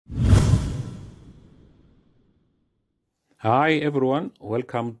Hi everyone,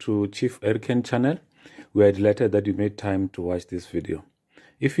 welcome to Chief Erican channel. We are delighted that you made time to watch this video.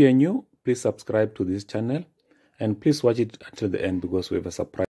 If you are new, please subscribe to this channel and please watch it until the end because we have a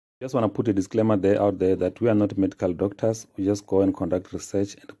surprise. Just want to put a disclaimer out there that we are not medical doctors. We just go and conduct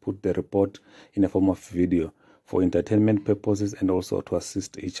research and put the report in a form of video for entertainment purposes and also to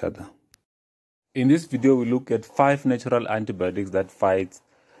assist each other. In this video, we look at 5 natural antibiotics that fight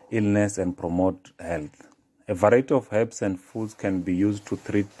illness and promote health. A variety of herbs and foods can be used to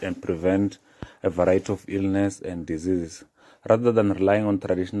treat and prevent a variety of illness and diseases, rather than relying on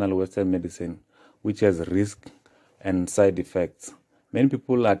traditional Western medicine, which has risks and side effects. Many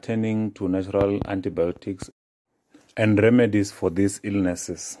people are turning to natural antibiotics and remedies for these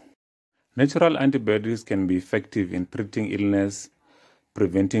illnesses. Natural antibiotics can be effective in treating illness,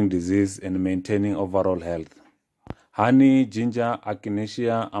 preventing disease, and maintaining overall health. Honey, ginger,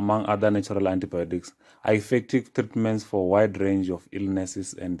 echinacea, among other natural antibiotics, are effective treatments for a wide range of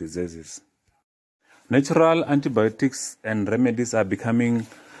illnesses and diseases. Natural antibiotics and remedies are becoming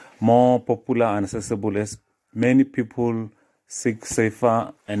more popular and accessible as many people seek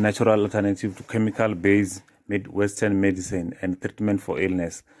safer and natural alternatives to chemical-based Western medicine and treatment for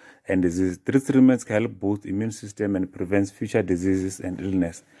illness and disease. These treatments can help boost the immune system and prevent future diseases and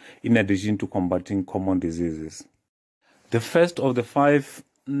illness, in addition to combating common diseases. The first of the 5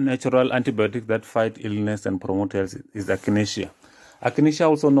 natural antibiotics that fight illness and promote health is Echinacea. Echinacea,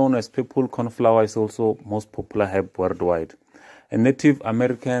 also known as purple cornflower, is also most popular herb worldwide. And Native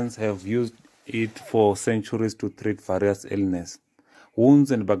Americans have used it for centuries to treat various illnesses.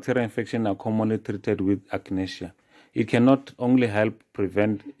 Wounds and bacterial infection are commonly treated with Echinacea. It can not only help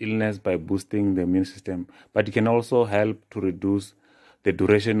prevent illness by boosting the immune system, but it can also help to reduce the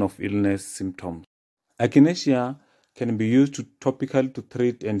duration of illness symptoms. Echinacea can be used topically to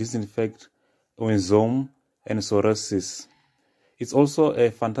treat and disinfect eczema and psoriasis. It's also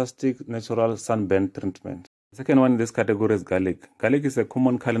a fantastic natural sunburn treatment. The second one in this category is garlic. Garlic is a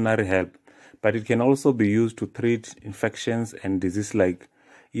common culinary herb, but it can also be used to treat infections and diseases like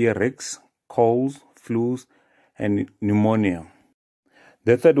earaches, colds, flus, and pneumonia.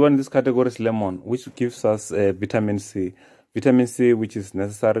 The third one in this category is lemon, which gives us vitamin C. Vitamin C, which is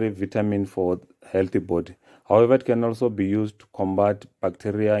necessary vitamin for a healthy body. However, it can also be used to combat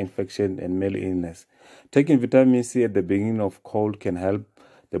bacteria infection and male illness. Taking vitamin C at the beginning of cold can help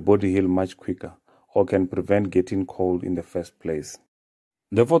the body heal much quicker, or can prevent getting cold in the first place.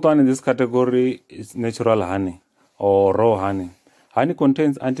 The fourth one in this category is natural honey or raw honey. Honey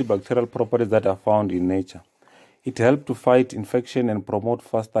contains antibacterial properties that are found in nature. It helps to fight infection and promote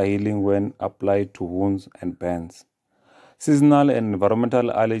faster healing when applied to wounds and burns. Seasonal and environmental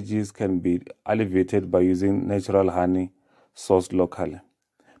allergies can be alleviated by using natural honey sourced locally.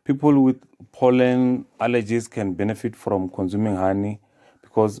 People with pollen allergies can benefit from consuming honey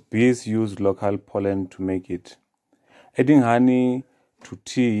because bees use local pollen to make it. Adding honey to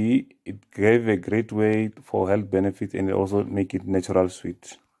tea, it gave a great way for health benefits and also make it natural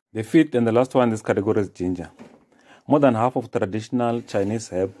sweet. The fifth and the last one in this category is ginger. More than half of traditional Chinese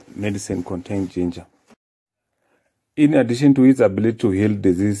herb medicine contains ginger. In addition to its ability to heal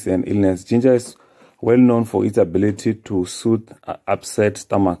disease and illness, ginger is well known for its ability to soothe upset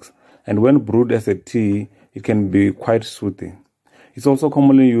stomachs, and when brewed as a tea, it can be quite soothing. It's also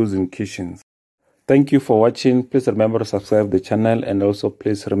commonly used in kitchens. Thank you for watching. Please remember to subscribe to the channel, and also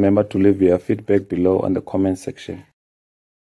please remember to leave your feedback below on the comment section.